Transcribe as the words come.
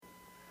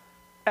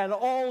And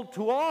all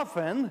too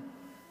often,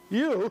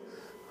 you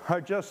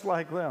are just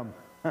like them.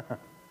 But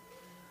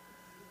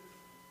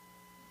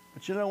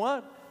you know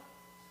what?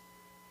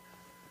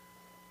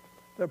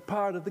 They're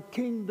part of the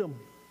kingdom.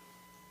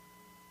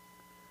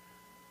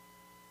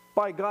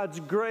 By God's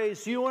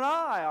grace, you and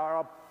I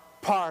are a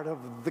part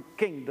of the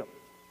kingdom.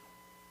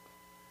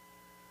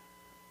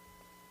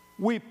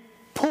 We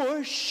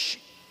push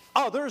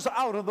others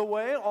out of the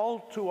way all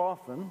too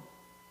often.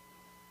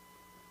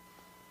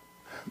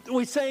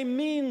 We say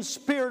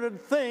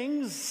mean-spirited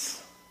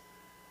things.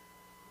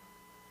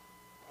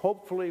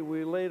 Hopefully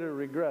we later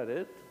regret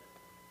it.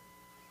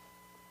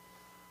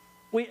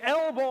 We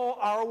elbow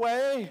our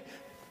way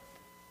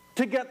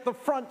to get the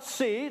front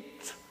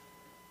seat,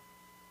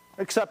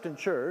 except in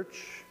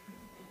church.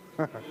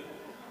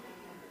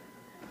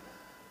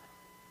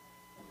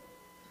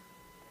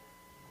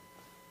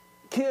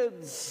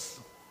 Kids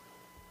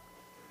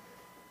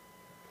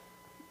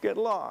get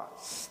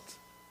lost.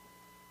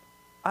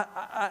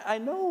 I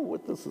know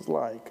what this is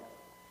like.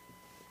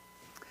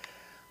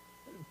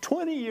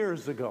 20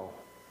 years ago,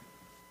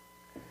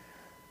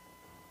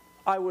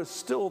 I was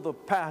still the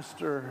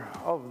pastor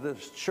of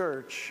this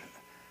church,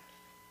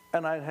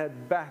 and I'd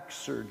had back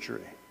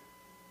surgery.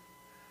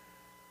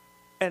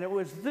 And it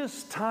was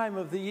this time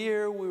of the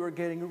year we were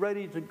getting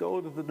ready to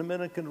go to the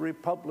Dominican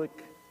Republic.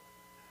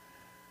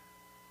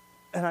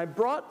 And I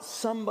brought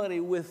somebody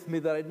with me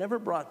that I'd never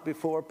brought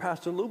before,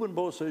 Pastor Lubin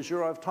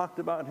Bosajur. I've talked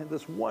about him,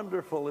 this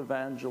wonderful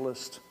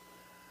evangelist.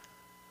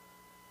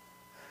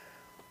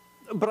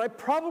 But I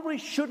probably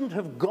shouldn't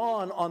have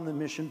gone on the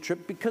mission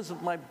trip because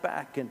of my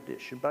back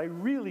condition. But I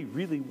really,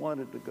 really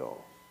wanted to go.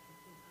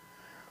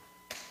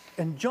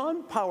 And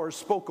John Powers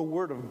spoke a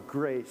word of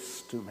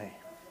grace to me.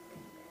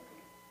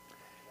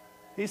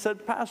 He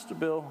said, Pastor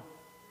Bill,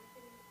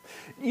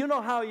 you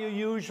know how you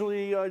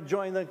usually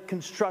join the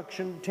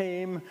construction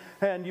team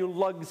and you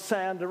lug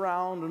sand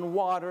around and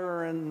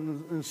water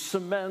and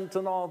cement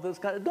and all this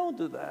kind of, don't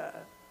do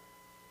that.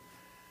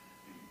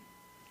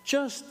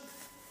 Just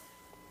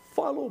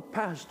follow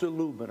Pastor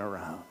Lubin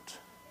around.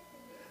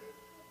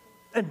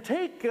 And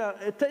take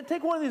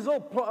one of these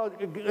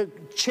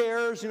old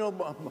chairs,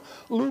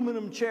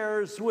 aluminum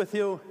chairs with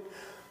you,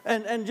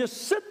 and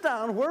just sit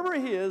down wherever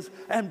he is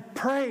and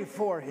pray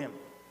for him.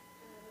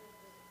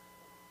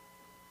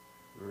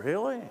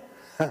 Really?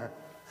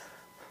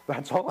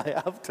 That's all I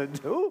have to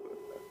do?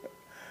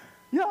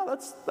 Yeah,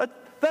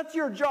 that's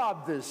your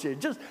job this year.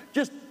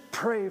 Just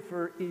pray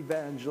for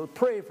evangelist.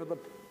 Pray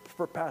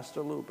for Pastor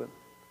Lubin.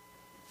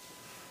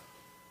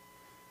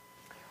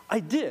 I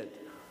did.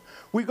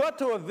 We got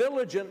to a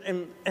village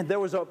and there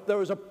was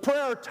a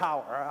prayer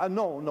tower.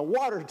 No,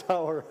 water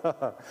tower.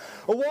 A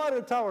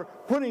water tower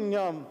putting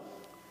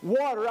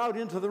water out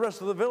into the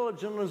rest of the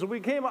village. And as we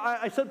came,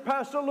 I said,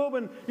 Pastor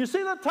Lubin, you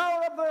see that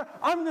tower up there?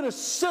 I'm going to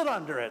sit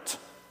under it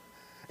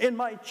in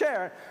my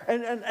chair.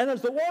 And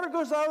as the water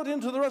goes out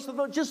into the rest of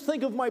the village, just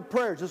think of my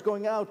prayer just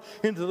going out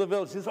into the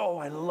village. He says, oh,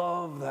 I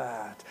love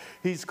that.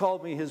 He's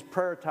called me his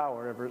prayer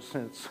tower ever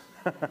since.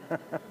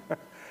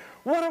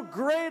 What a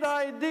great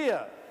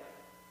idea.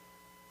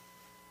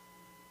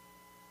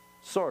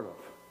 Sort of.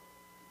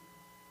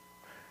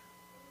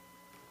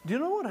 Do you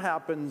know what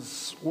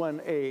happens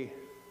when a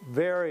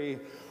very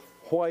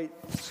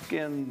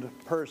white-skinned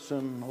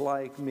person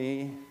like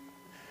me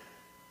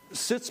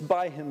sits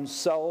by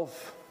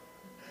himself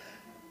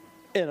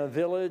in a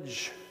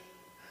village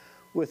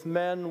with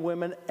men,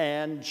 women,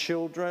 and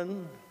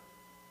children,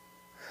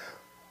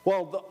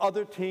 while the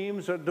other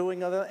teams are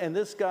doing other, and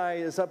this guy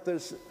is up there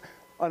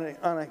on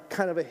a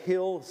kind of a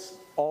hill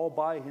all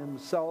by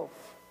himself?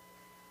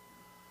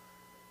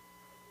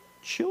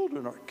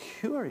 Children are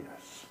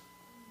curious.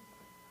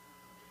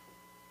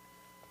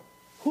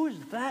 Who is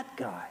that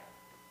guy?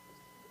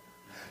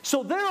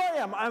 So there I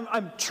am.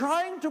 I'm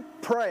trying to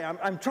pray.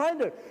 I'm trying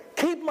to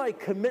keep my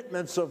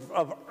commitments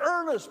of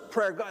earnest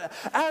prayer,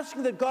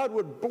 asking that God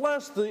would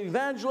bless the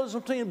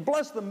evangelism team,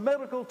 bless the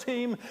medical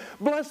team,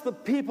 bless the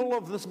people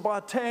of this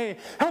bate,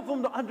 help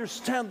them to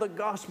understand the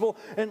gospel.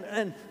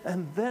 And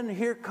then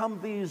here come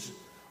these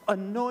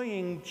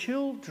annoying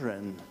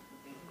children.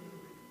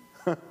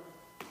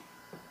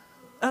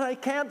 And I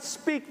can't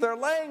speak their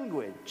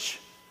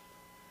language.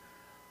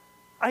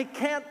 I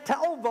can't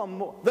tell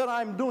them that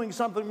I'm doing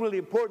something really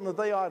important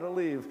that they ought to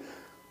leave.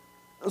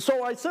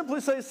 So I simply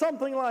say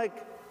something like,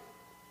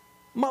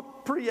 "Ma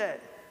prière."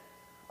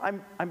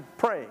 I'm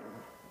praying.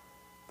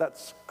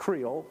 That's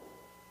Creole.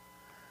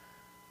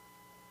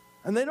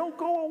 And they don't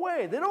go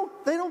away. They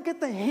don't get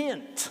the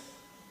hint.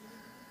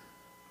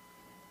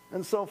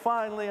 And so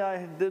finally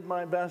I did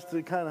my best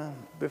to kind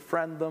of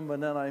befriend them,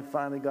 and then I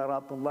finally got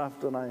up and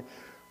left, and I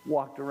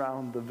walked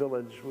around the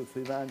village with the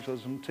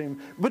evangelism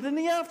team. But in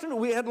the afternoon,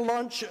 we had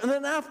lunch, and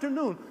in the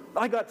afternoon,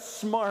 I got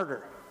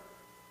smarter.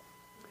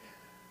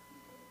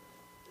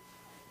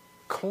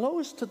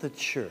 Close to the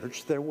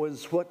church, there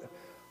was what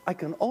I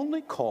can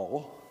only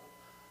call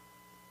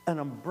an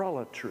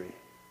umbrella tree.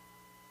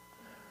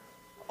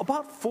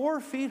 About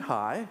 4 feet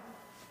high,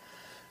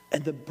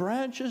 and the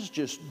branches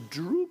just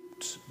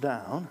drooped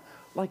down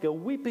like a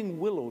weeping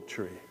willow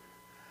tree,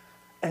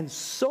 and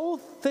so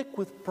thick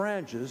with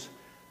branches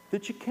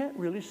that you can't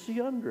really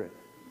see under it.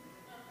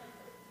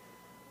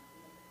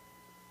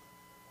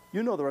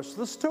 You know the rest of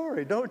the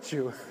story, don't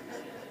you?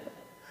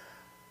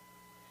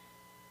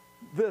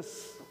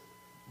 This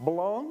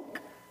blonde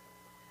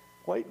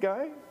white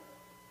guy,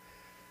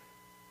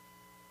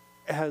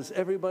 as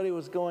everybody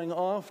was going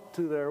off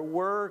to their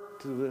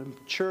work, to the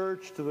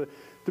church, to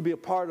be a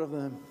part of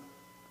the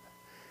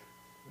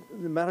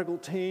medical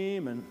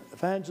team and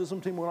evangelism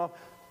team went off,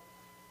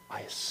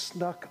 I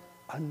snuck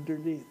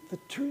underneath the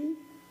tree.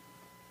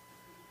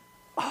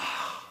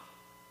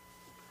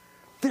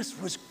 This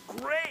was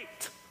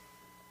great.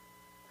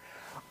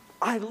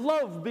 I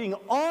love being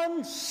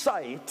on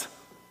site,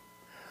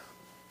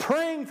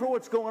 praying for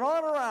what's going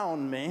on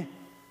around me,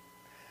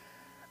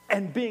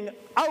 and being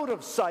out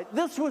of sight.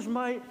 This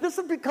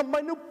had become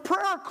my new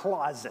prayer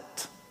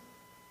closet.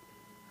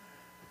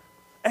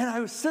 And I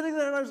was sitting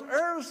there and I was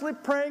earnestly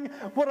praying.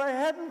 What I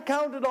hadn't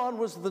counted on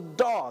was the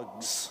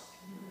dogs.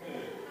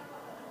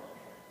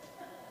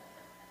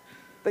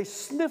 They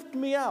sniffed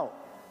me out,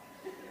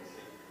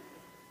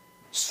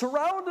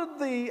 surrounded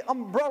the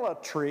umbrella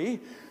tree,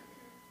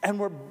 and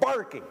were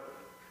barking.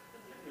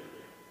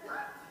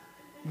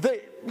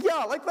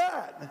 Like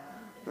that.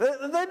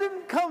 They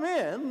didn't come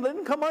in, they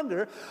didn't come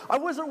under. I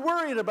wasn't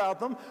worried about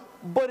them,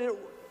 but it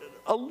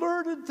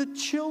alerted the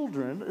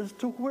children as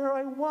to where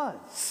I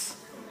was.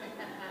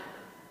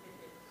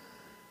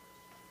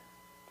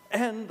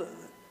 And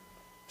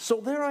so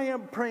there I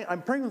am praying.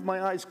 I'm praying with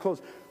my eyes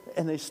closed,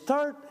 and they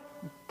start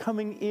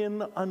coming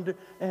in under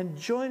and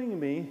joining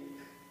me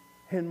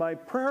in my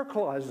prayer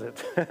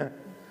closet.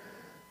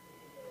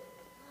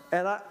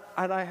 And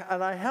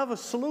I have a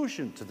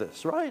solution to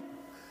this, right?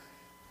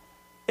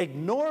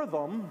 Ignore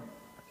them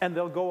and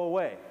they'll go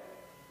away.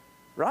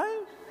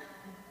 Right?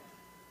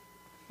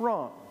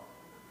 Wrong.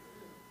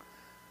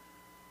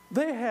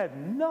 They had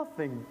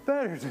nothing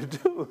better to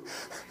do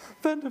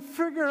than to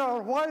figure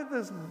out why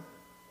this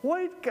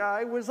white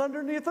guy was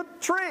underneath a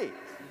tree.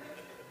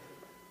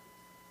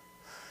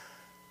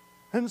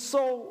 And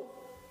so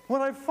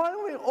when I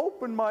finally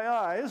opened my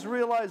eyes,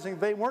 realizing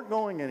they weren't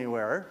going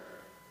anywhere,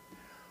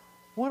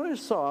 what I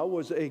saw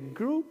was a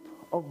group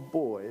of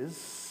boys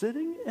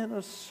sitting in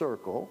a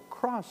circle,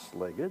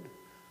 cross-legged,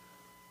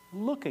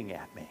 looking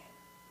at me.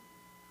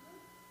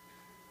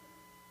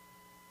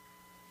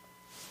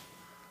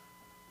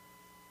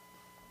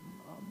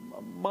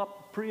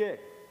 Prier.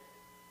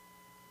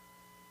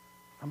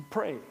 I'm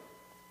praying.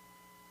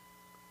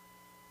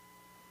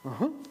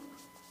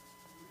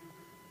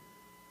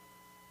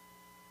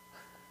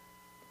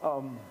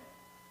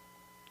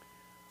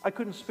 I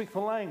couldn't speak the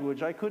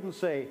language. I couldn't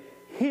say,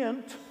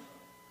 hint,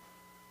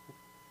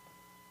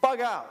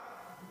 bug out.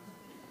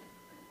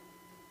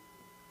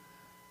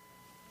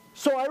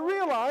 So I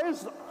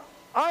realized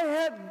I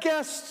had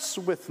guests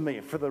with me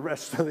for the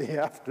rest of the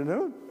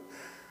afternoon,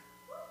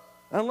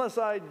 unless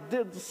I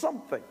did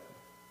something.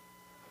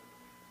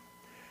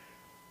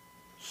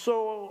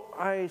 So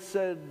I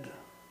said,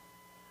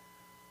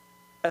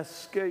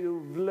 est-ce que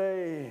vous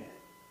voulez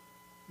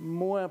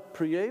moi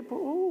prier pour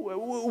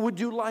vous? Would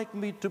you like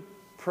me to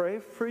pray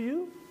for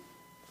you?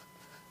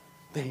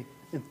 They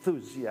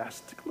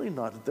enthusiastically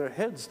nodded their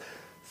heads.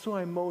 So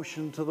I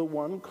motioned to the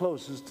one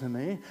closest to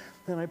me.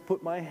 Then I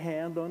put my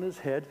hand on his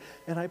head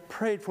and I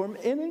prayed for him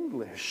in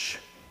English.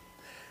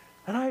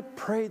 And I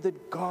prayed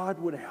that God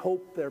would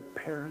help their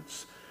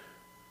parents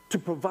to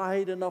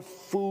provide enough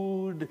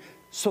food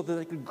so that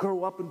they could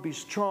grow up and be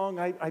strong.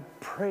 I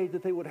prayed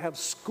that they would have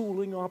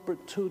schooling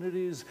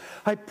opportunities.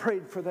 I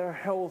prayed for their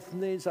health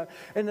needs.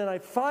 And then I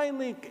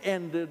finally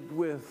ended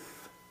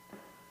with,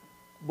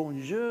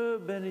 Bonjour,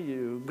 béni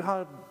you.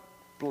 God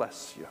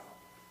bless you.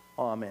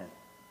 Amen.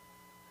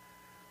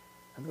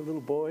 And the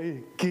little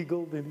boy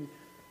giggled and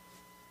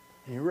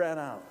he ran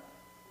out.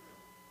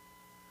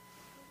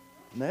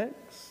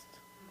 Next.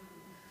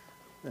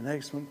 The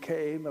next one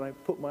came and I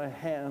put my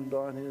hand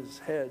on his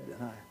head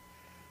and I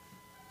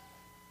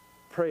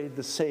prayed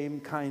the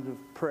same kind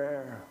of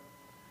prayer.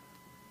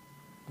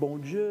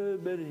 Bonjour,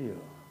 béni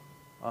you.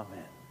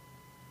 Amen.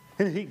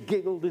 And he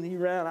giggled and he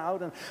ran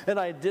out and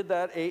I did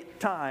that 8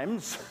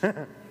 times.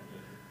 And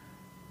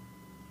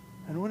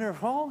when they're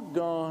all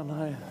gone,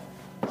 I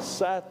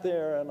sat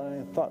there and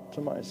I thought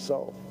to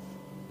myself,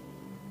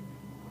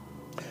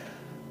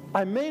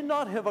 I may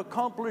not have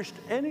accomplished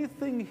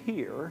anything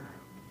here,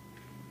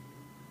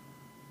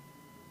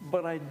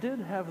 but I did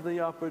have the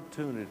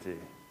opportunity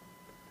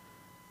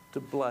to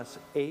bless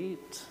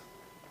 8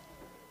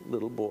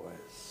 little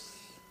boys.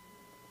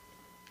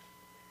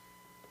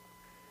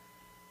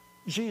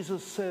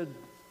 Jesus said,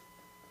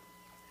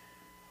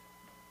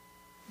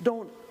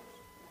 don't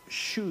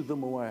shoo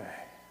them away.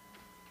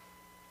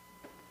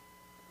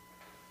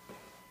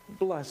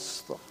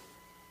 Bless them.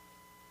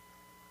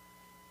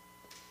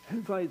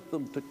 Invite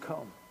them to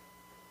come.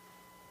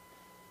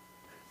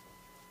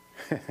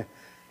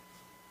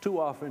 Too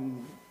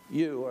often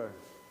you are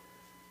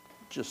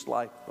just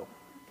like them.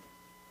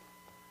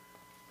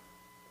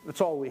 That's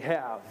all we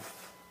have.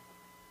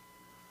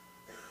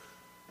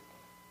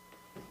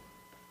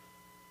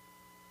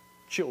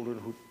 children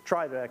who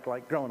try to act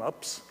like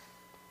grown-ups.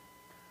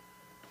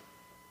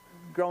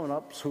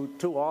 Grown-ups who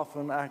too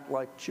often act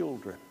like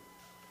children.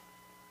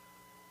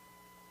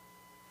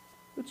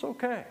 It's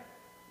okay.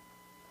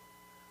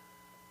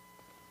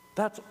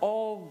 That's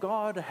all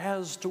God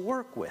has to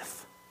work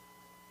with.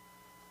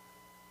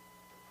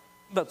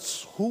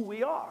 That's who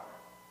we are.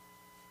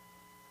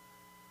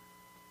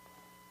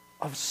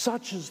 Of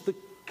such is the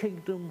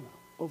kingdom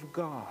of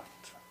God.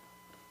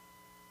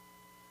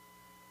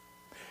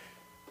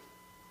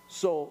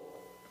 So,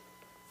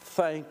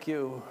 thank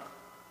you,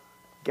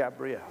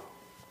 Gabrielle,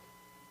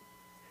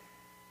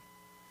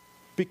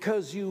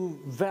 because you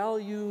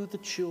value the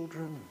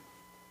children,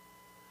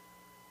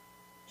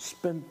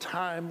 spend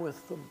time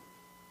with them,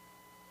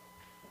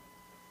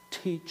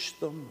 teach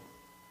them,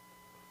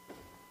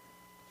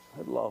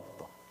 and love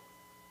them.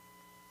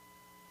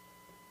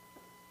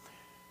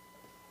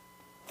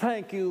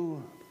 Thank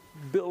you,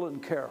 Bill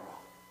and Carol,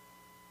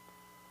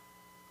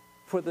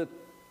 for the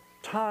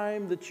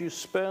time that you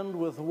spend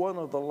with one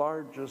of the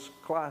largest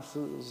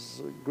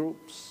classes,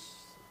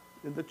 groups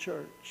in the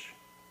church,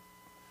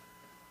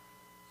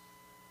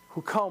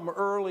 who come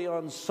early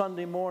on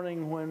Sunday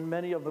morning when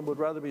many of them would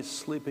rather be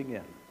sleeping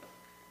in.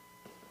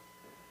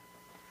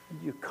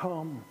 You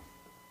come,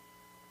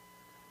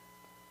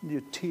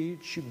 you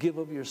teach, you give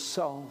of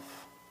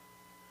yourself,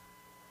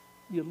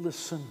 you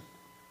listen,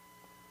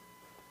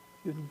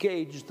 you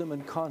engage them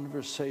in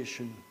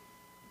conversation,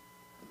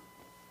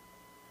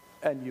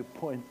 and you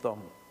point them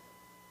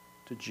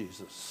to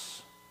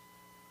Jesus.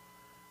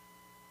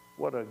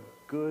 What a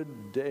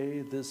good day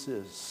this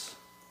is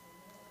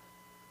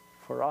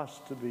for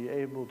us to be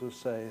able to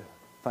say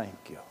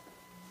thank you.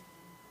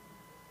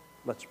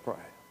 Let's pray.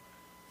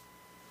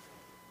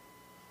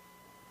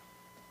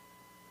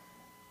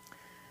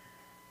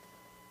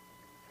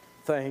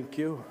 Thank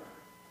you.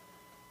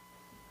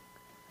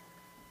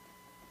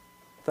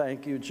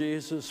 Thank you,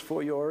 Jesus,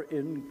 for your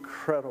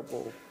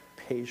incredible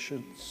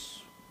patience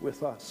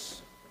with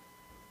us,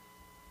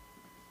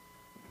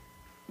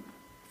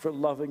 for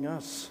loving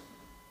us,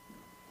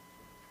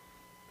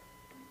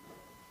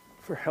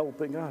 for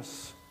helping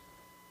us,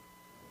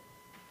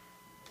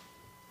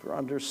 for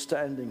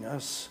understanding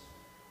us,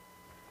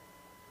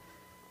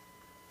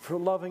 for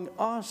loving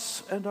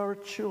us and our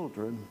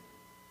children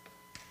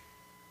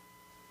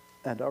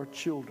and our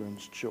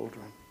children's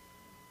children.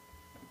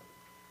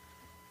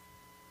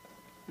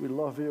 We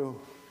love you.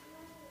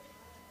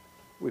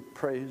 We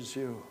praise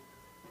you.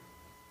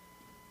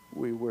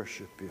 We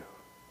worship you.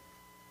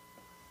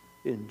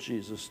 In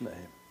Jesus' name,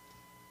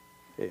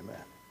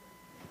 amen.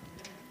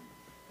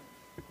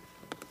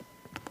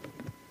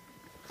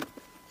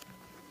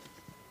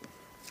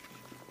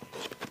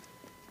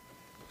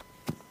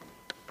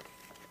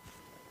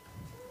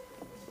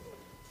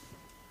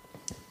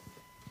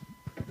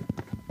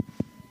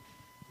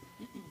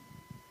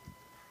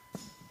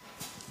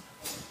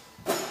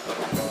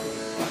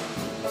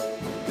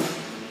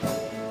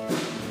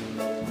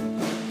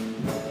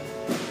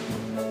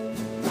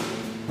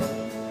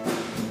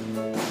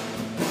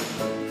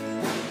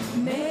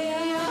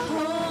 May I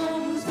hold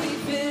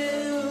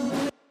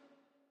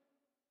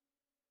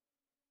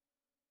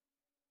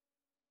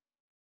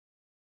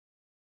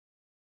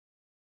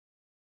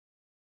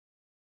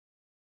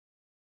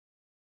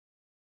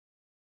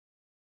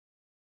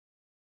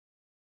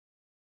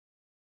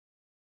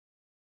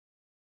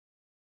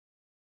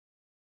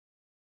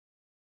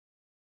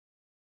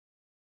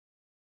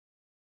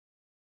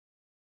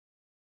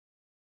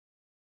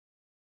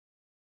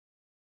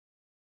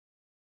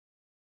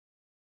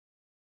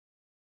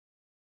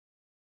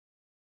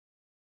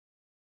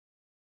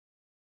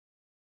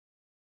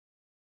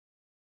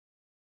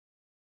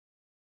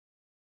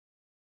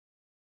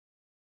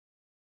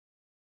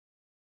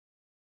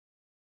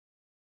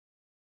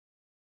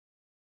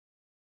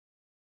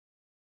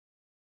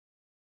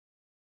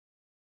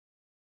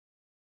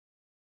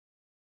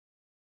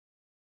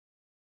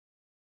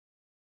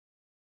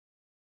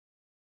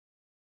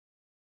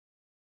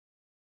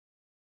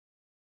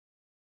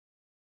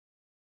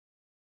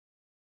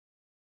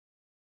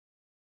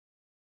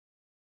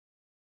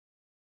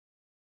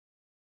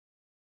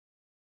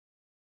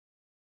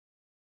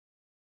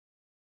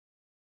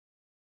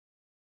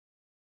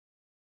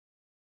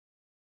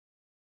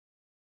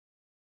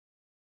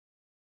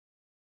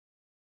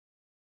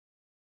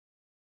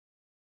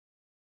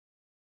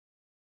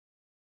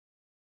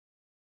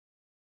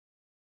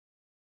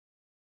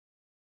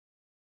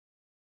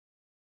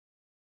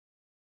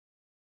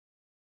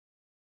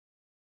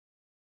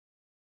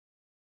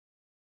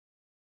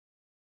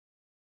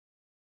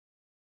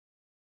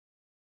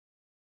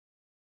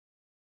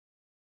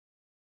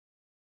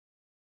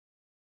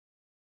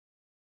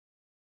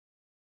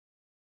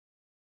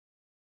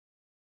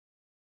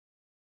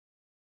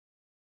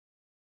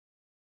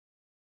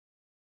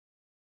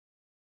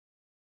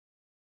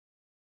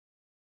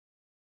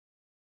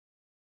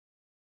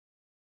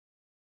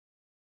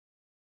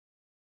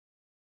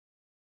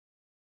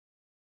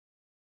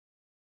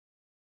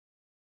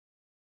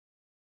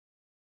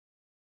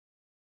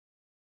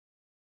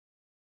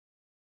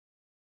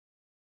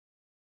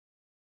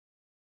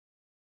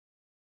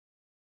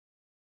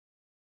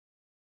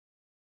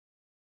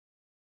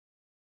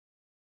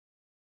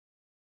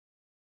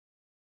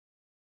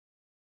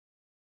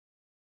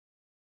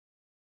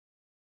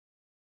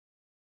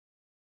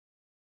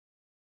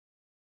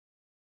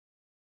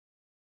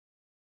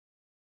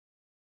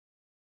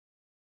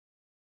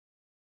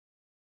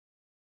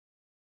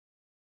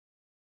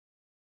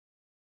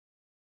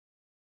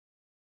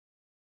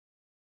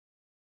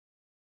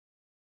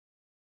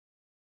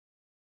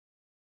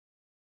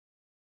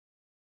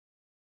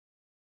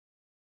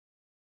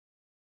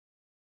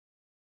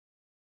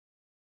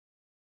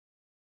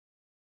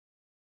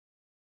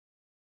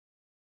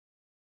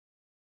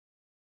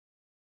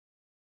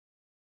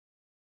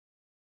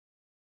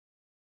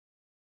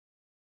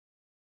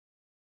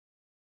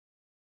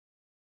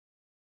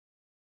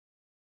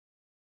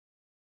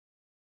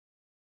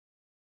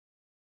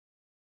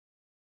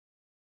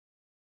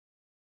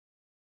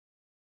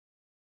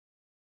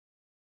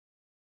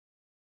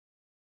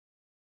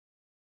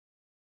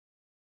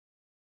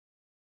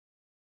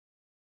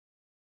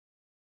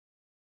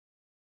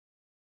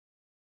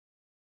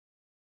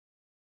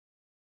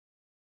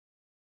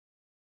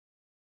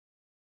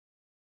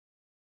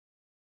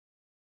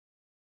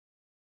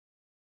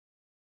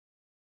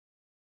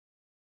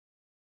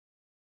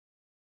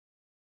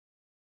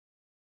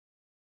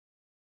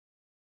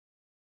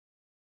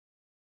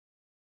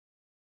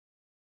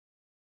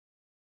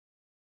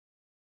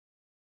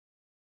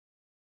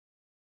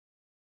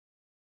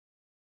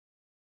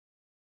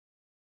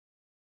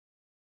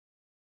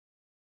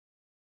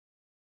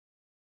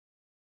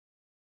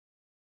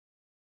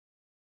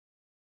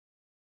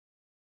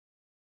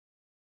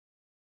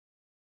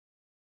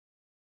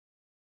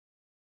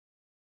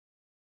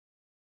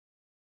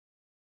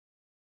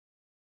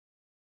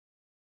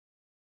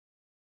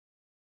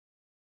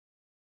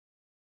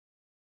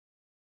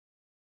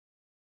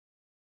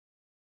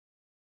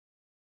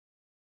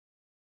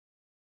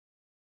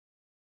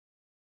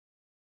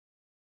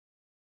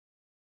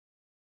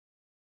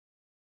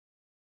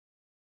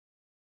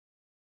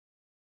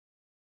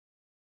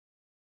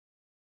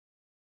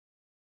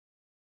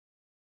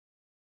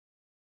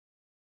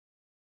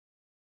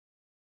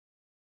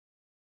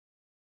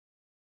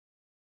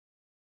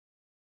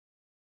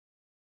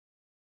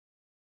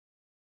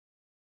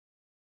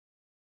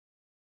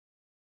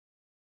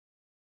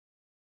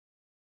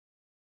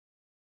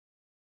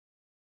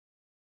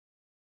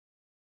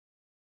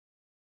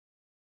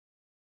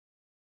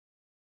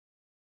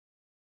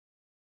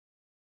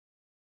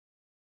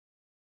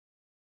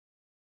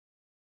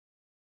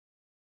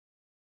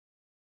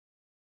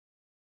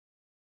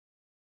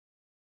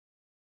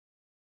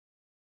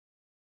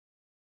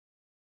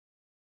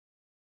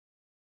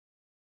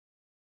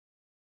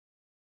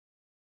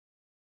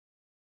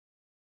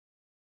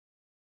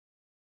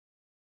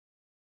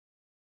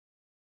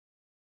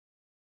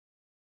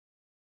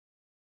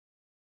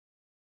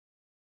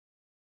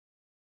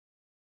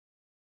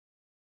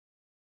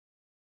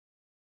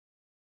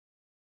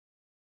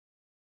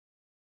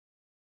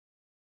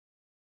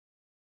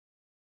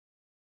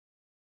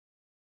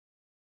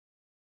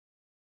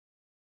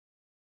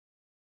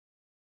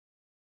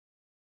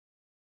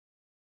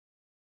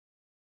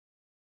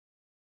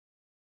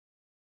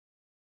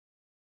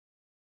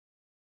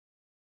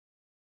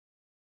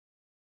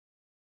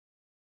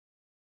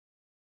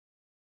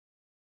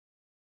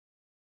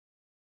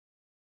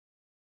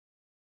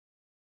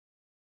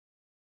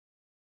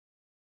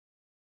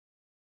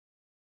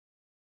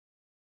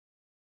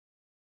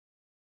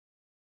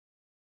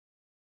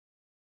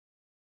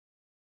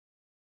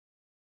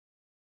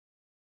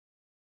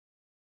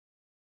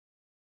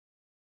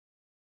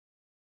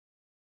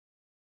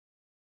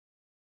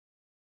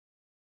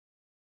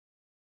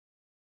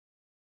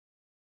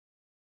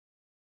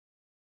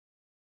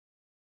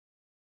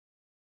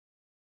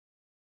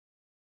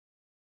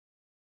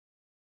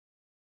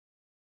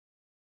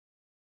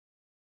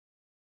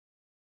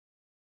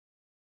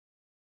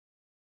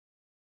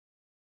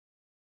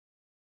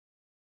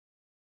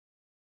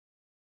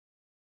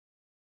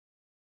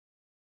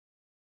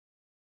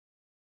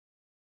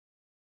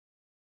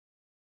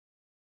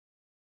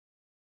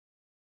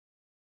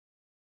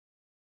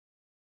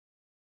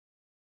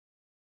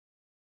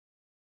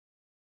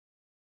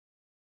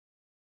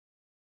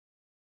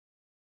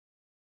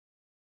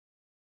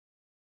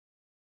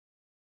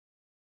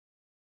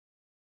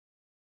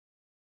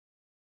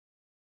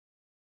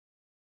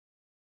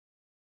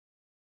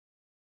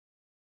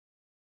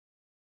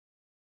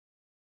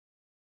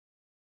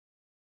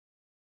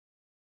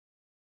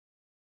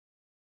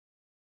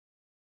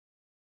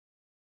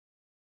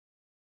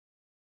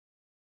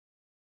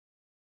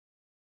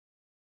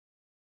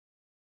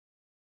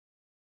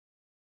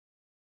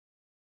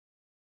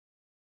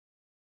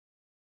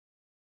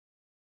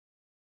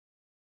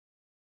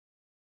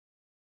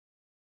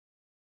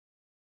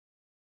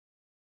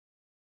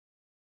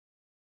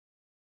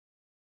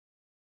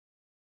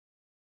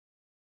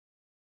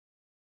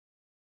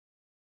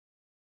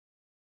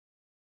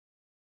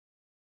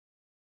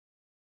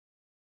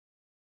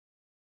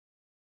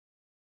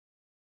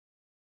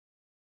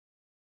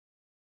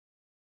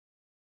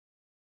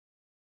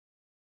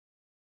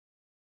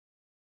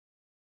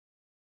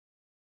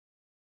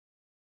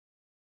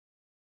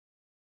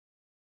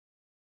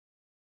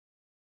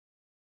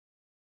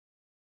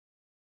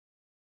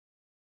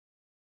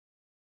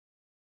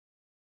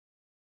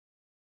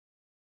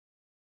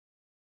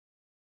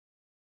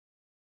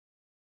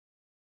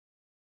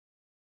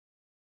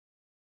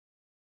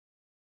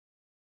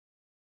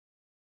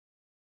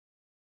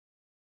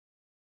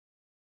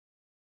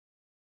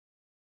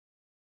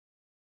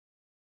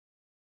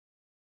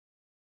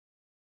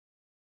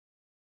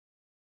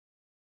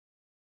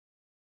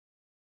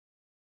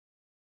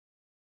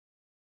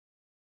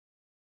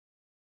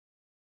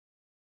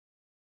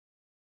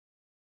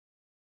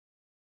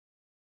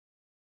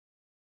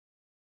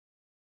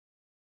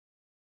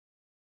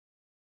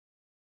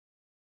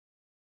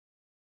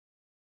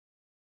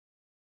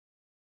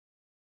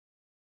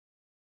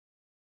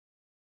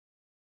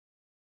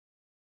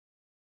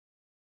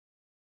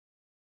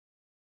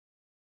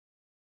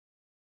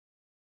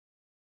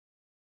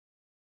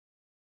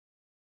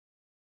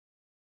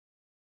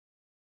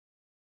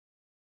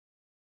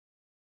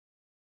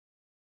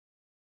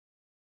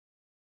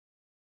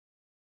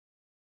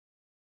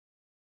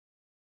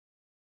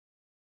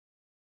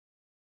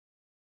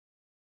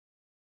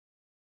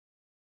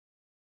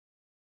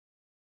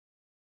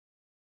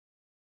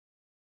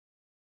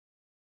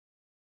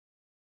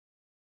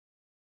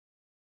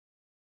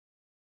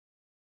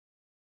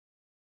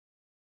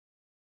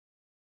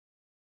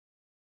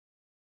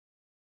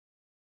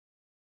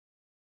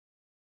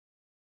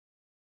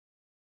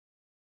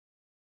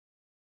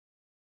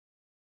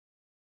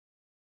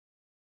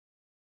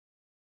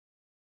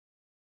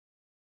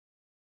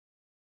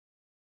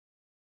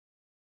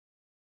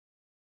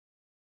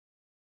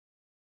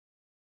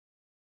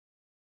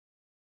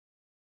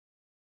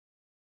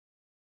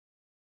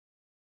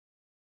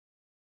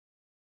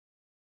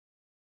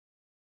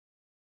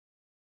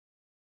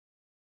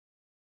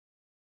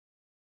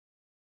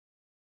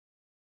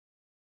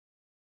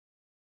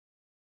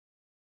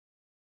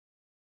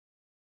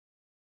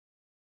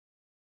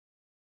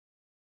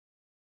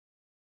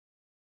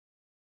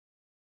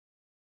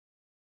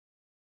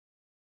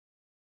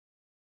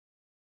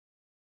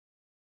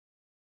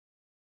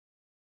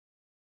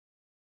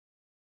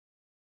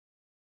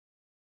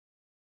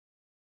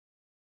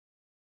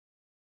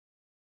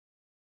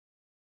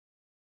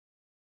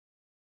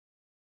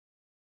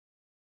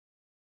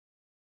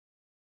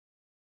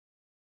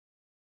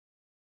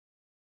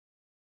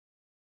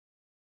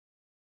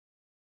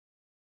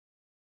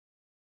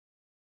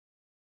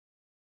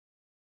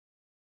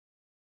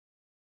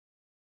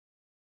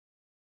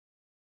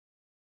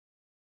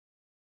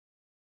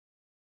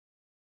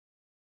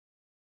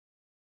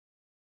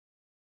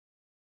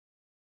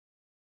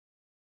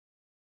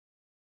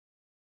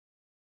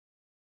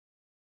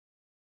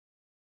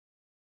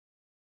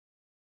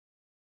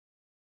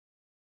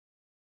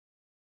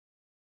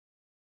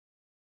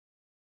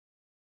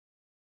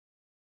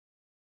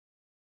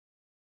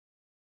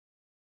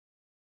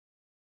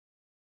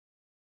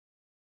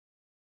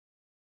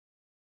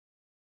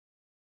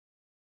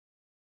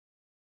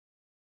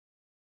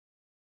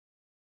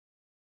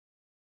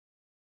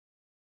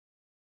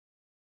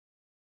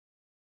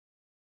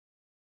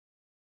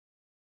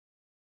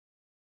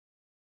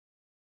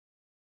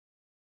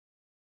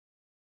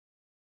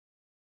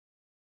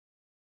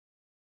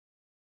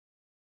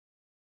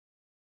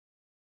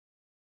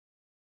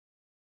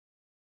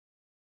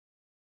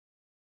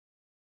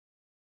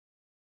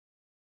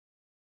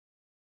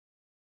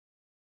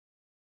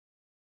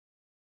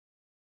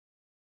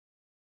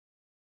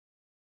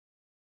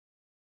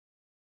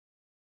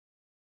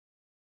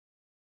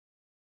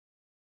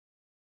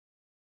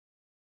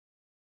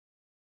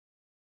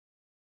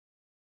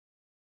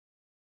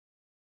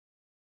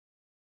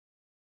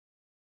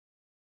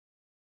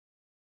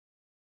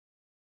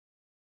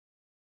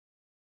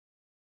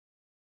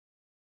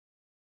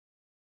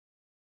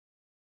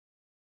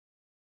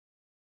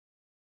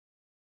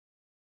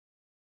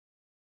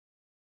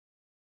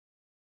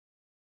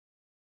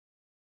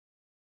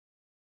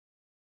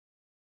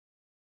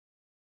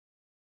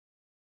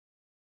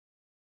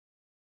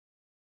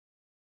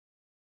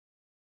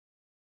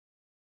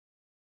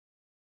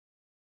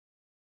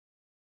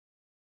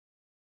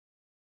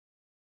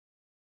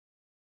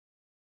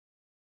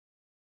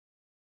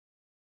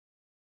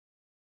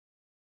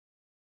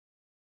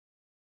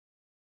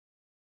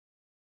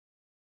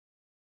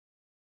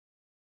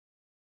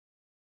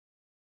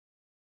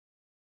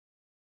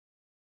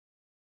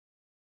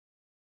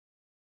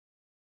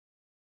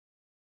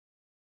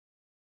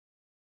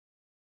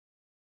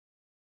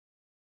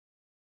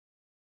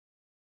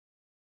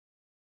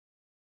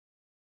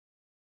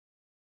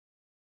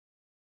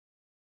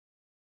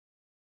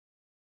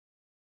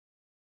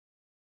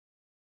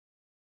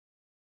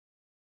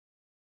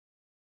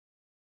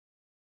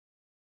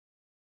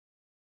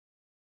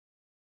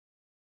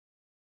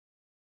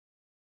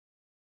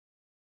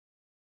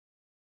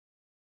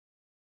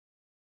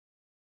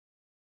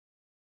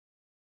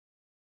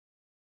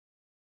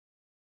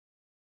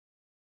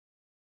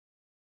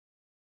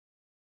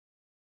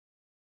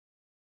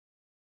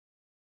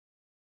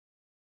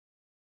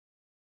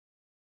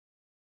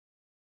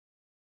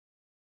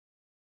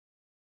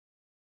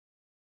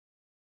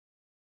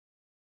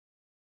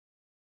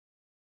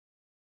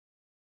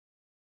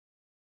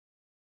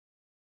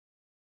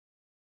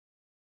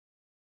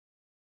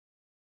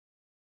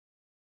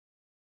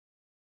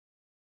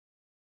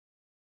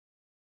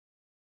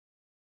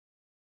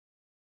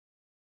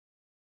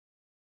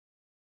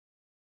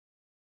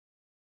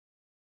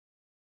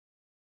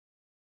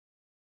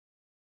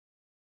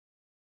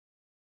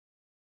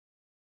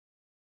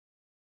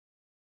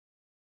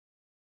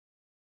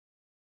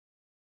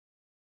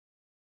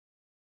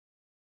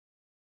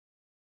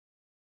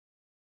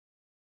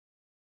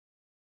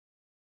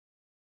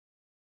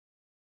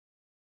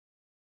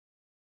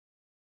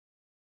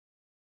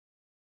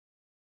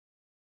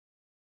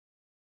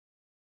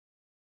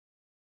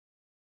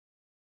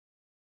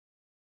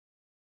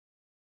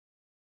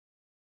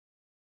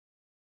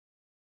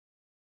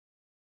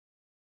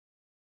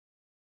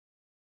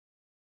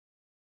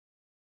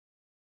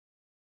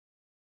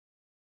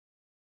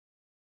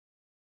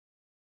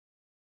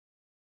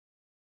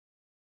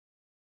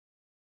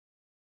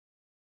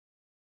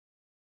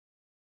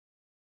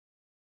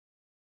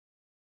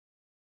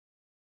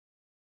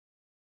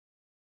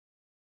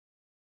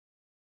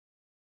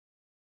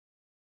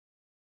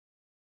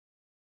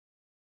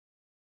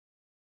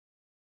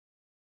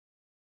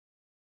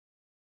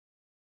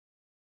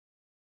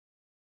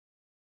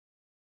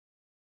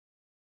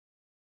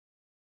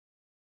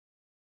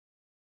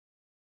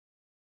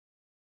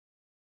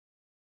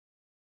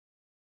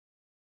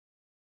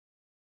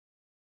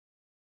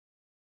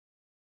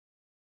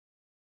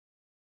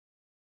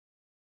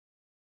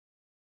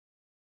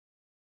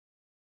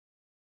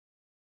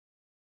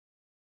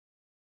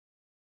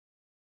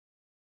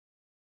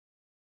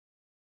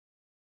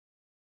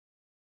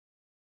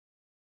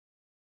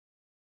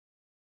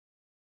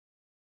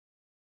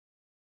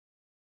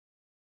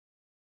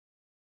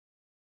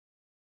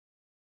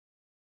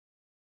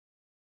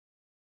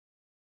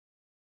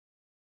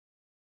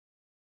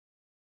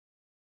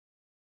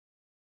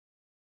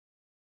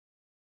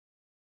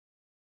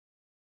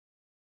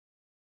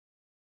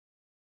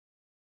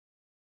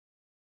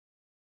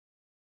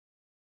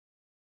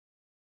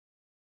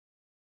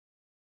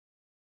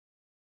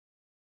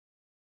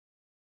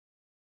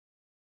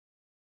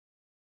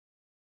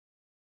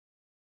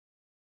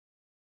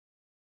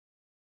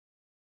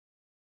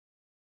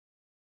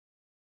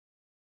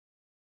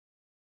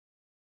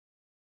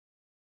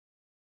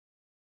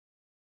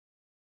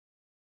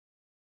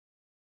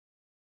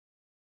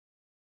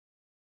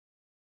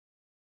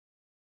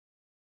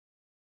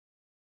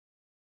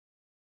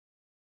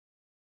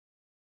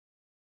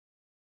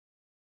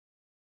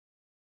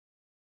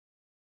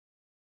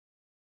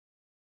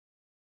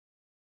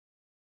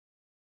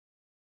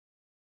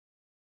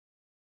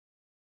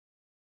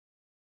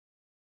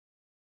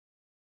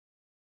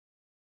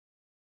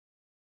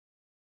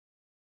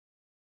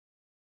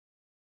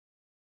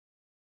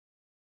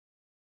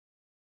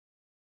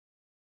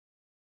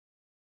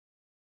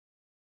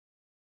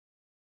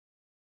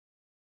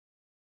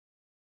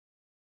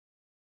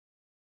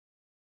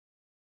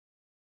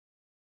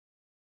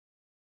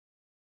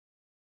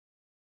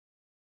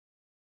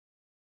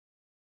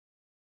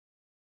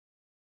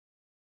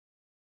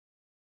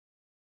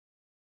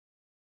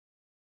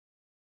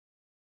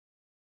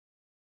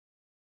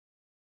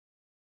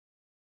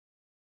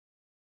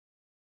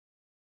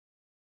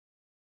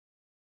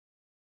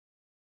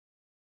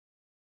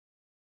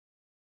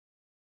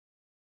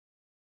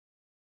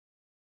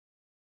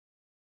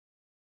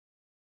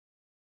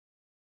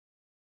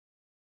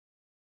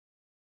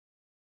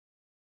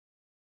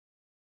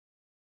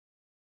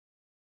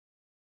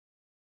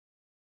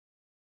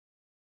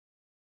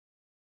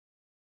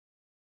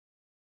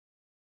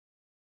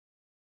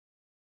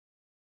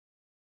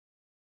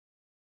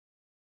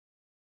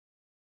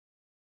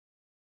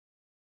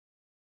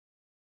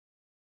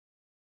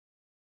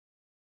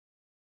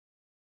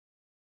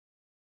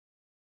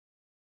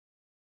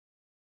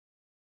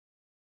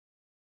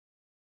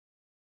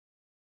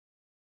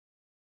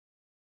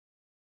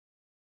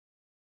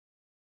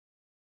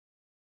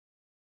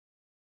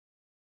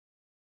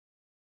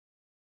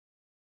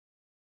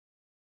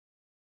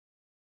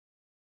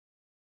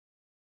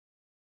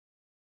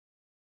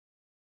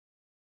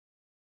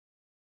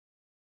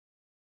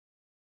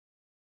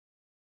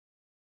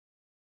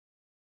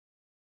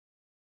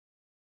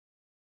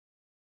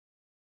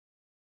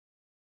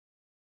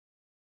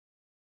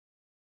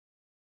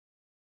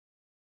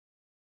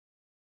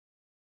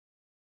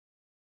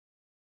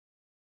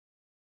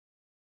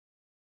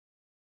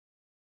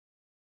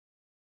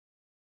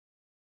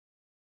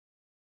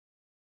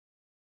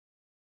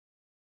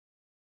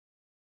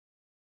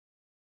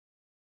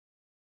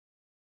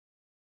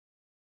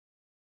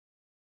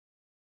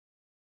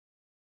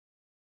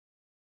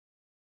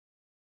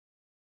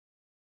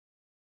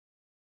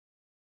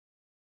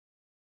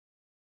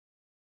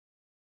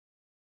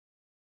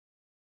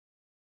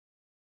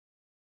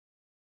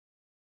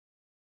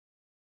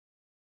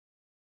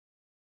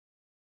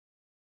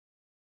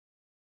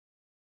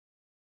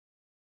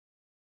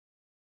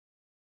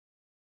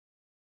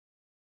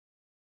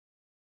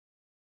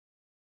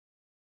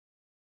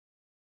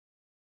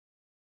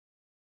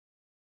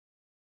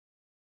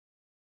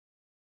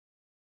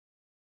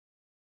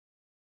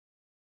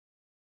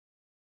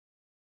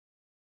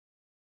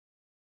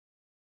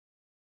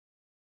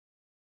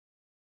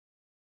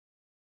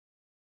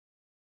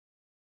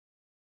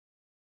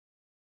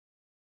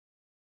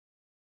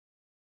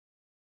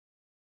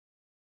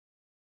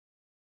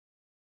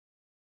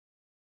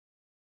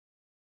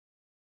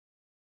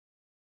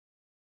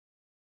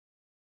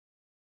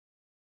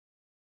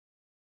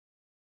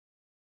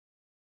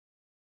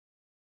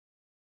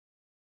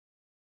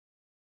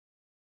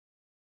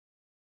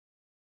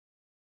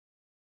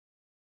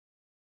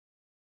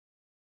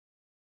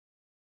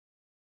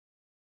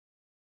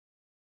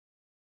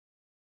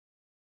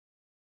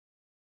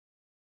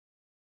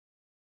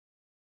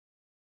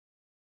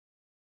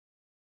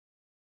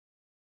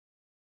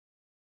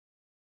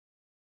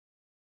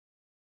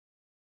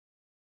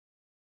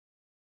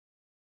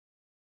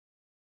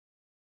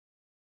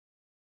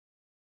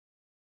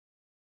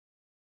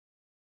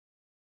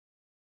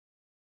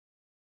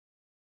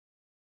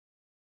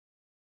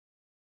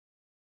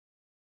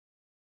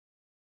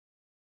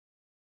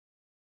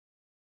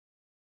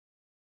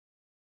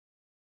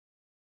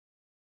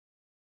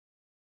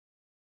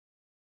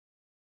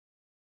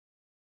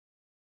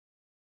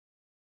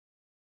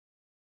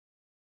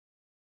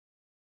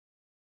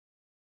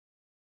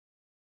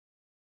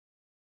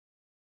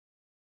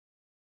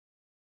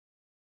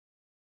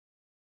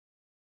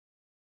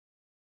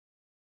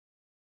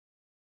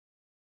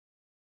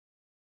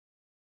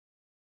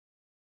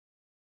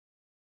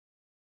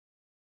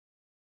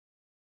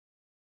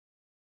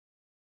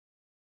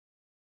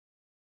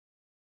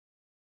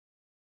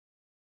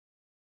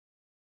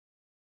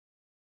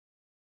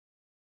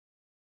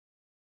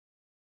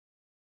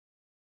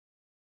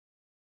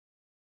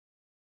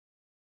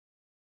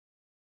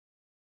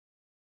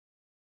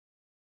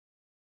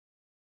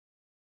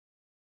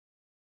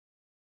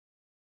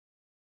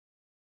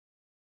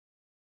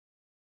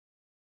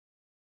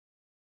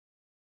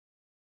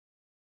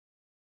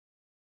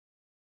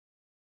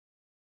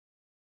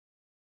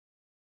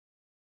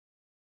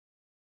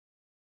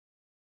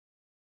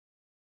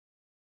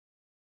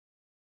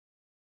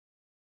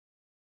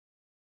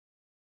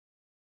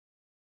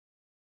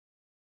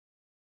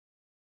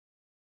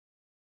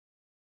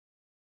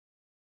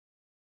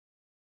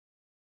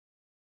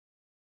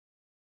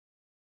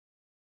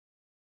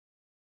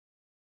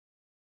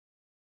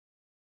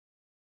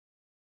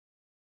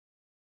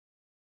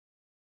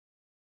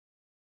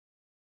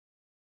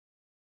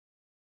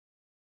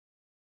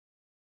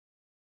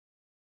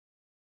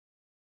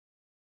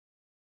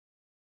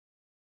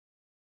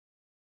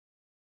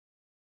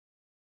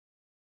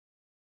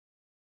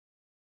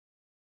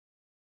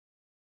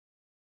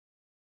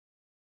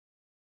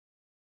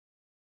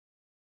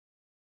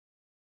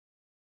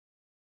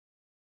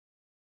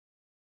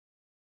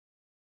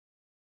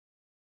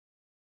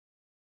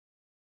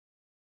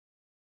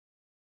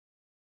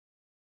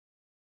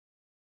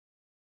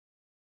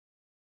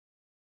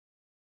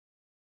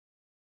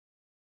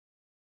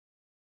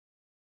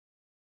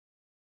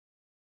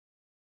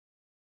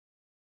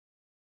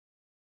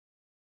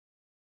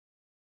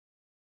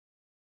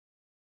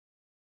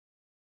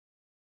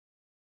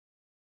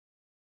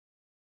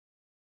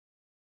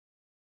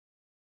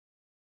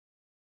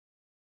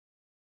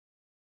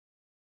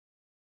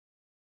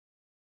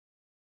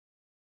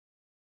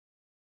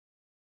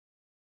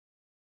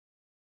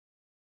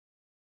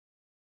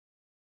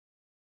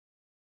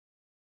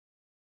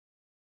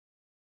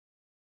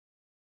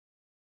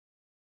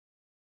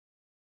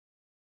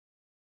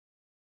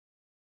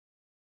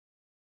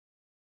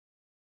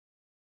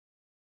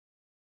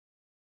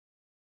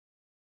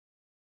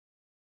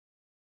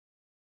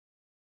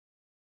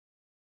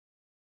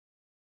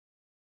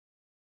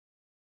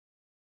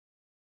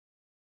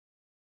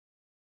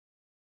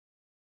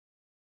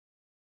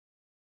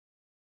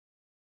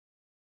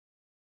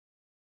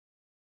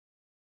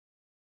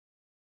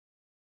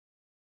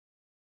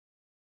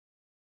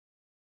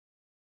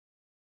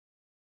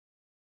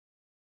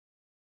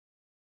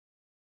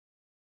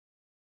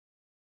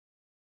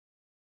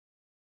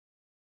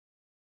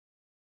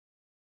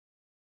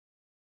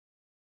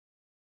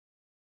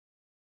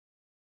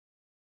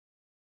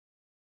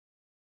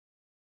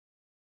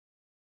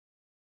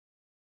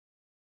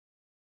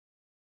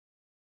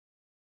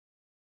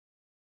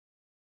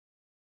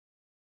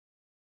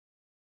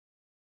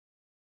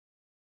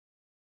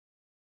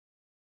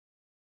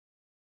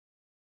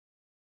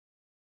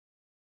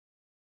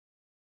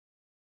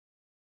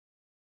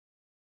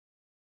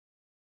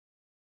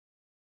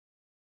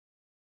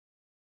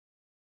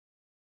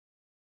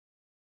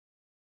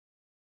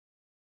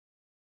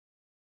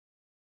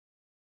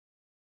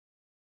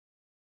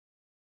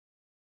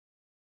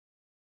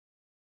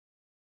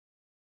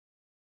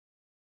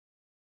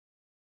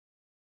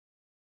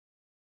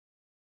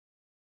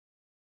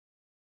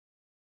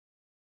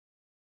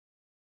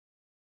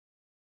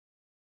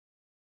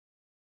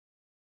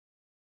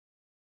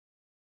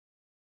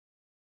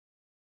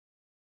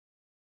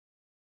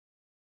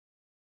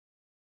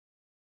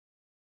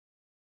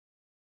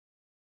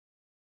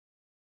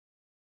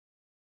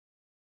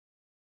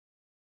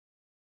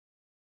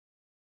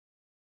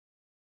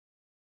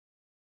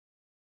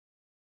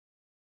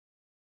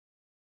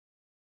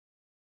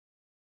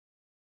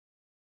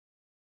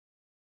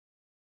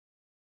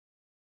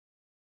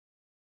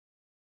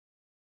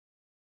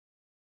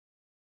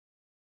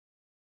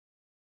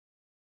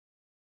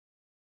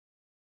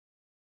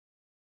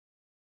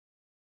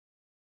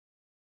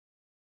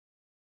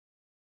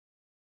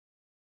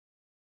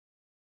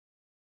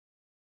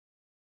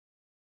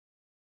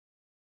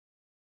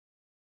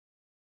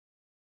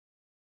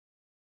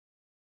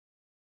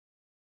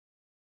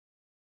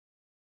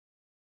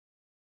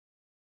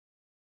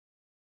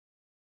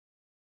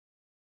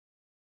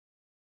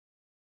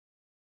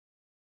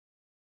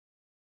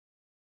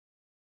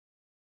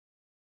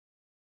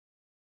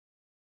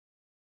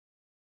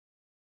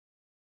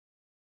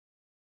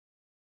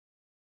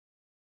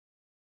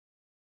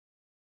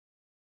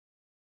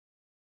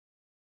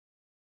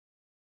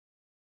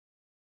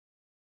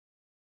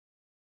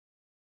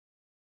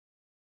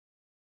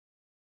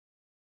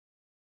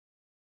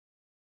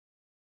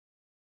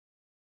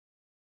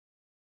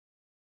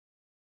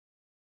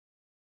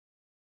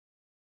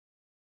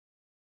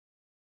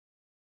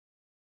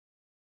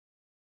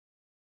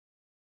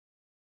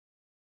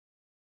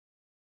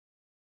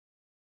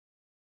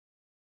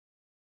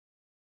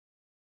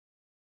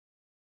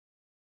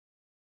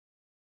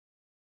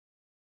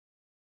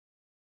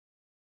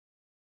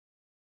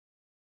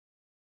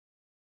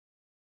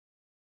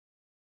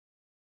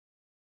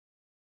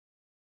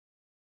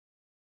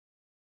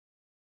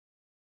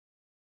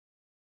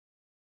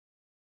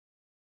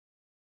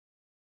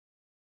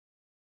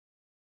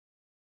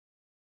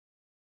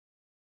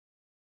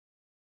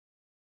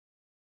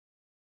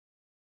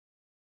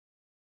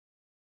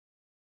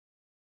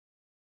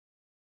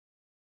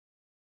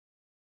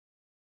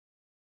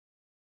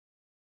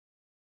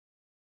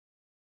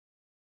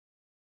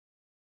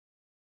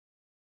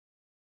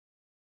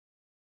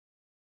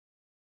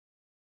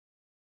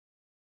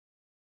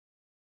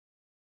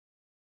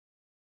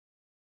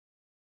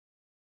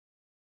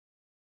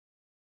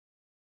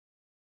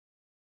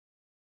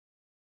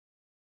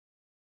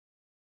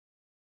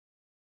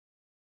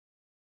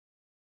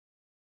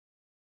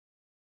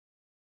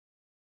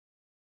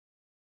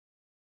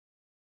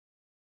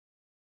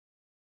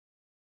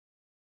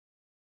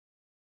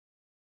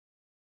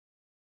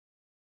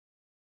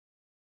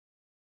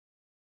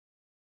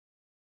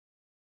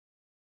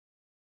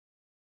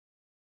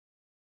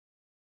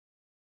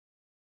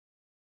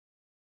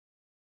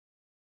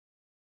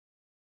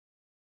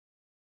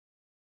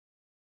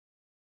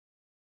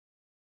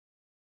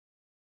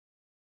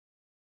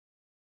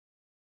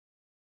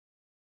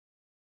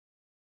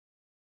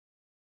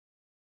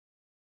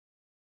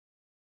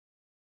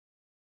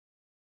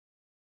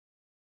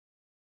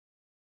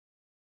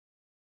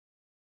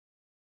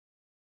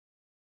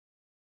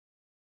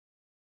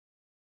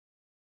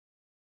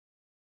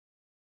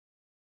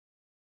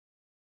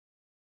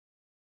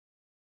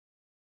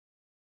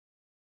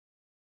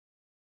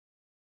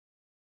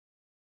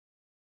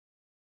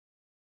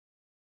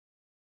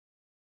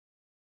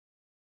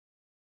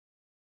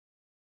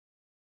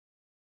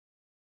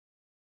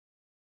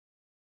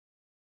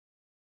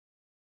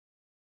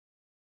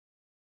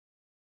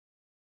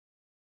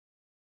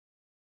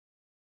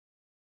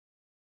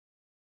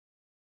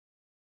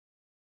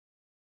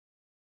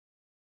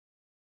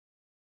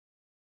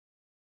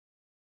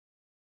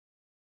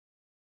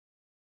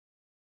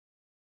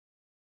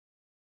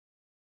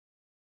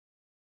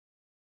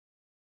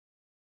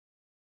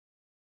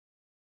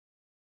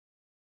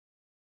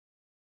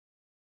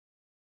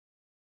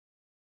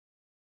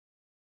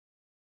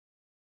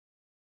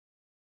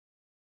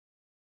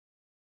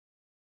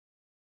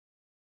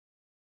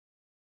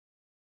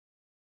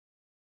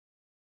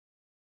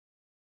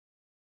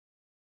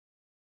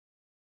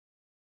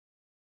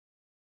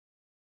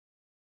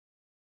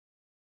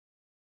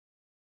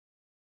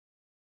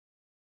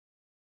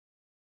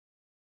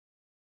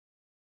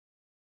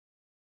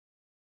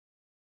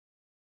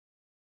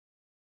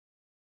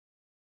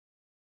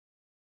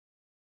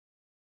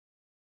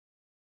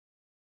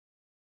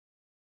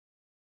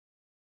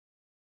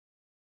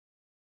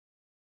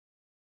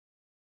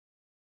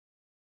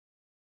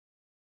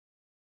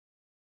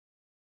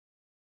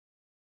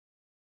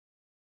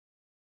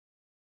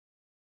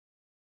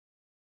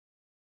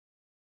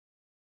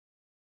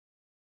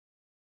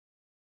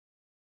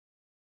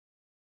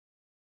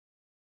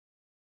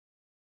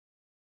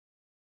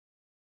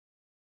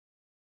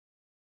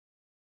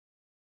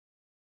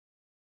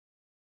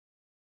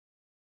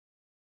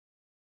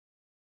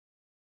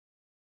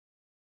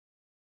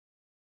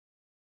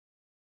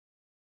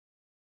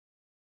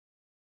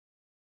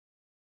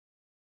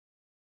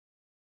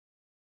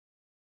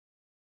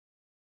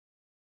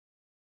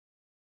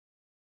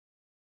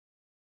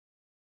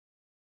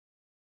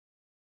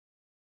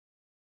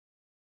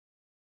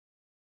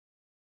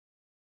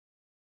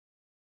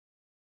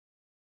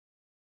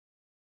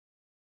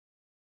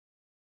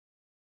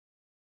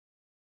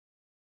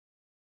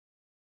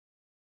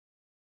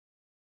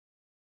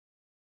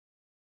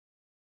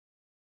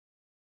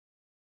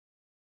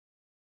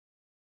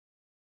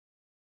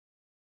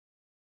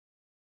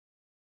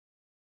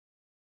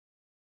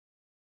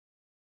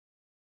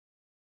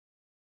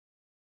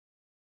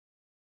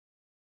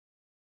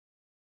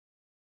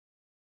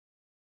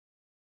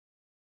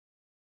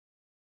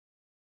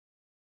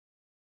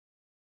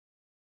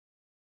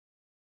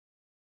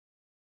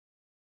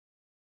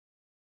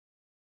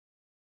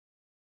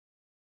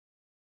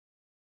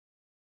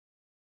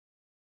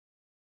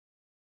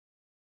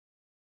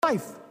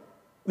life,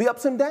 the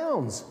ups and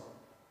downs.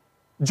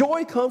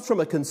 Joy comes from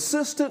a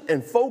consistent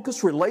and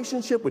focused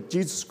relationship with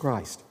Jesus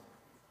Christ.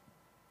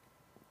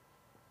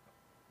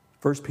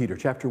 1 Peter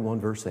chapter 1,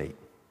 verse 8.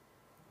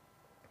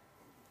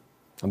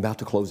 I'm about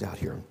to close out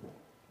here.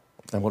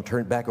 I'm going to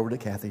turn it back over to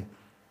Kathy.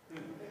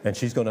 And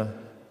she's going to...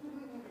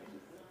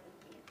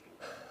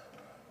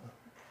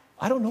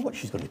 I don't know what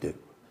she's going to do.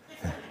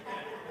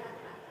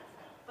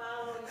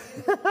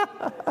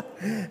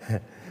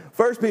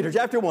 1 Peter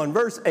chapter 1,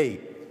 verse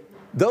 8.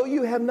 Though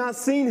you have not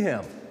seen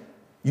him,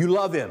 you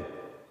love him.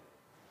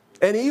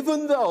 And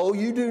even though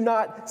you do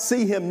not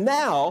see him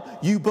now,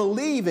 you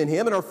believe in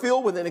him and are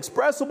filled with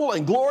inexpressible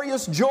and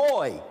glorious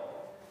joy.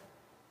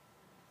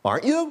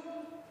 Aren't you?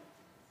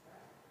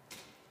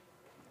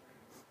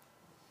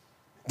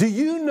 Do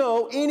you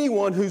know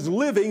anyone who's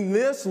living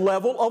this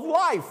level of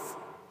life?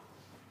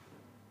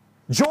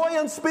 Joy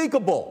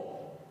unspeakable.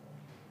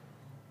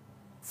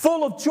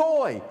 Full of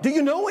joy. Do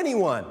you know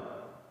anyone?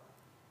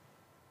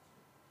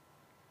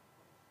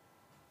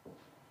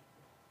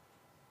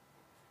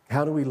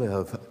 How do we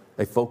live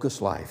a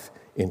focused life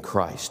in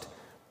Christ?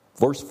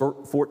 Verse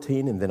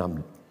 14, and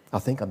then I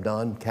think I'm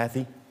done.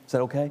 Kathy, is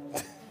that okay?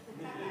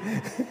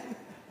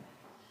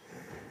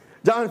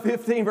 John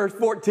 15, verse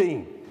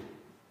 14.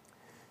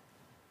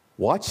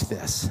 Watch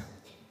this.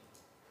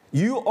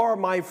 You are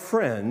my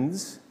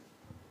friends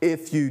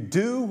if you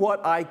do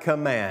what I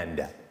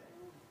command.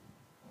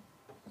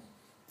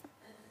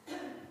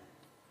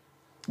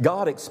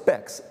 God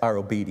expects our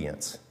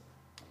obedience.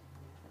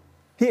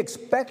 He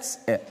expects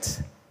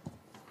it.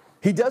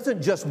 He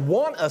doesn't just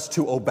want us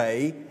to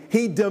obey,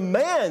 He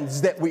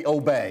demands that we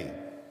obey.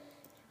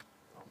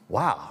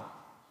 Wow.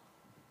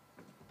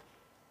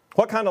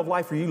 What kind of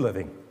life are you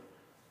living?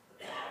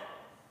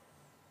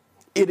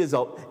 Is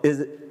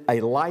it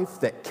a life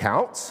that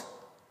counts?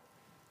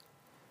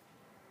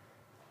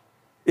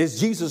 Is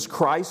Jesus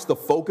Christ the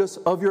focus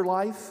of your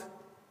life?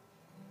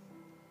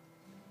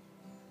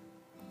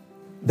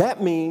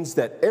 That means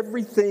that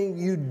everything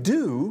you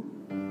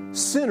do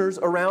centers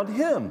around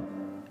Him.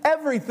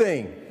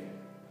 Everything.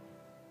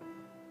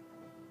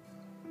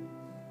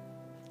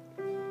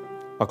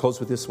 I'll close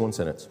with this one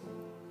sentence.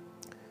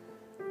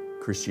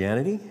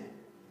 Christianity,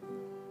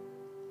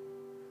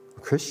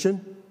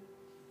 Christian,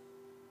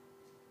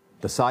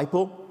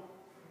 disciple,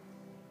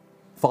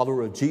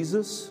 follower of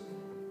Jesus,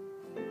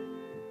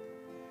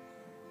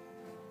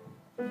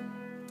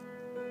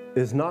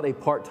 is not a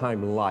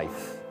part-time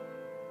life,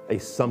 a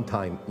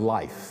sometime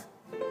life.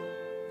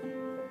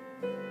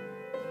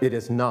 It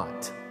is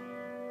not.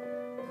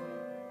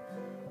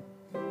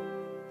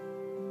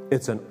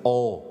 It's an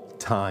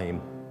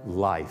all-time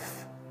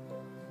life.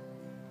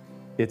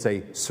 It's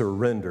a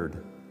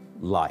surrendered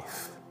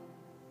life.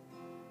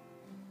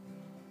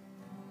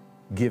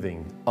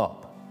 Giving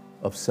up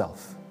of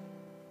self.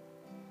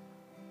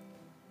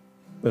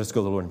 Let us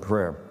go to the Lord in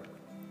prayer.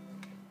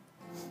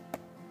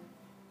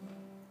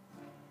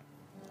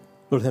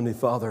 Lord Heavenly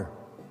Father,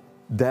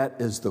 that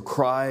is the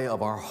cry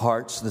of our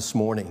hearts this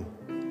morning.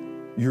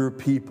 Your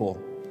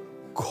people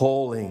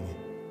calling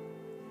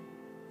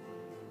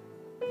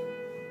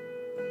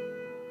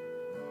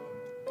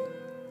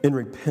in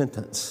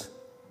repentance.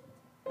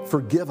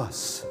 Forgive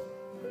us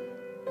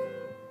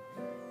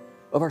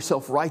of our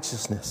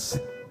self-righteousness,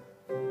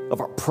 of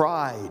our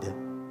pride,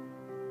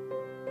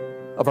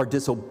 of our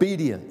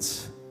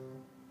disobedience,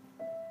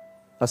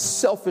 a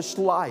selfish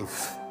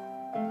life.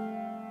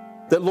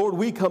 That, Lord,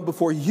 we come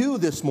before you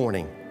this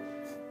morning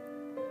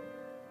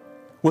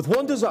with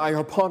one desire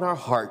upon our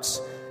hearts,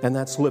 and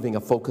that's living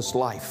a focused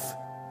life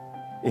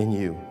in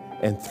you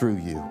and through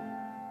you.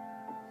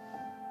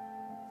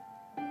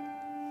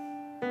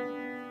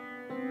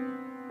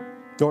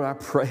 Lord, I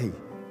pray,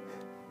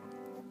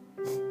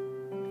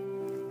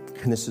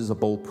 and this is a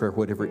bold prayer,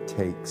 whatever it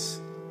takes,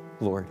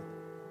 Lord,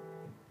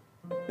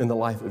 in the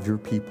life of your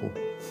people,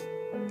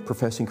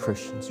 professing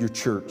Christians, your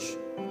church,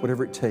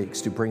 whatever it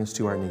takes to bring us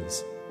to our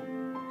knees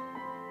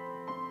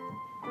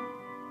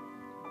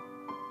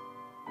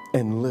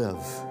and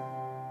live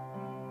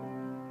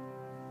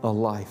a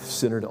life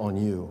centered on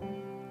you.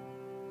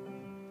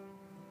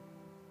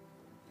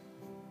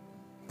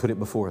 Put it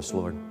before us,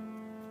 Lord.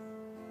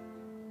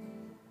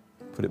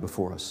 Put it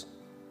before us.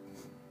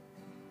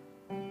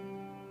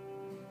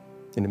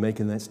 And in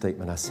making that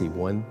statement, I see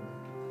one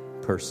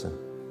person.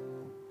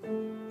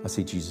 I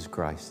see Jesus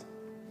Christ.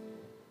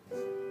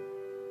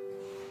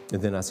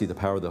 And then I see the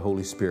power of the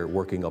Holy Spirit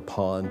working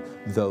upon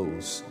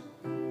those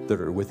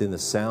that are within the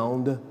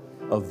sound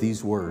of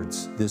these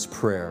words, this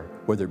prayer,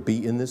 whether it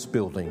be in this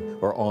building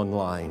or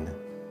online.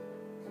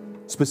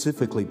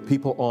 Specifically,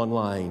 people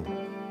online.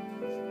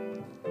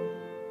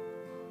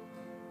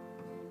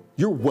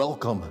 You're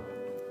welcome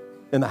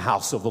in the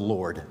house of the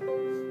Lord.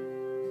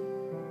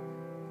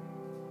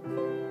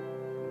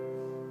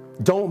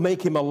 Don't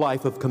make him a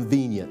life of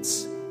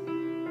convenience.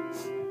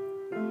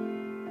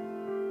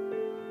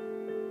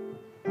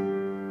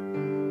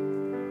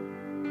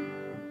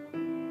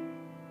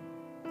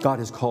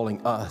 God is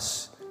calling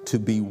us to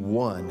be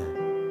one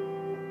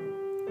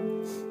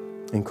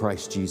in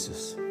Christ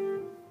Jesus.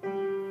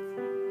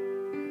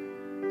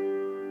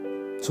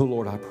 So,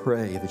 Lord, I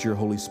pray that your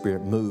Holy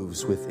Spirit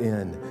moves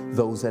within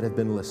those that have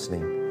been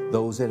listening,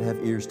 those that have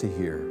ears to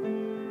hear.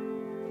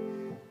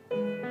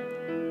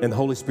 And the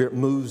Holy Spirit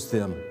moves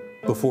them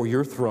before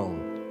your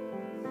throne,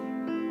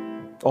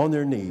 on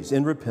their knees,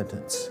 in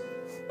repentance.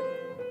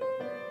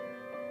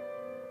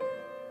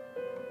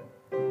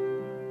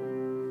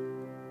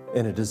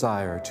 And a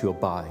desire to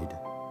abide,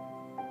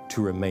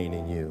 to remain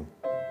in you.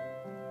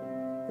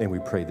 And we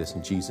pray this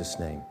in Jesus'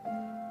 name.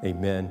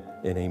 Amen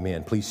and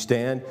amen. Please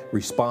stand,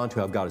 respond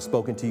to how God has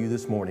spoken to you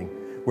this morning,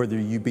 whether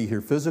you be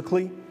here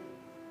physically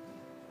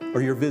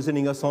or you're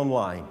visiting us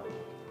online.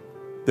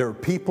 There are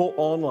people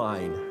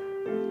online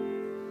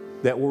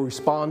that will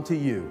respond to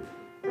you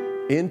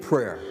in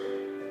prayer,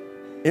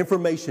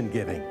 information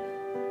giving.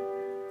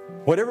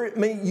 Whatever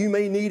you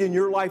may need in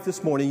your life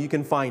this morning, you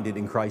can find it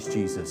in Christ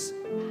Jesus.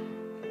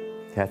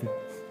 Kathy?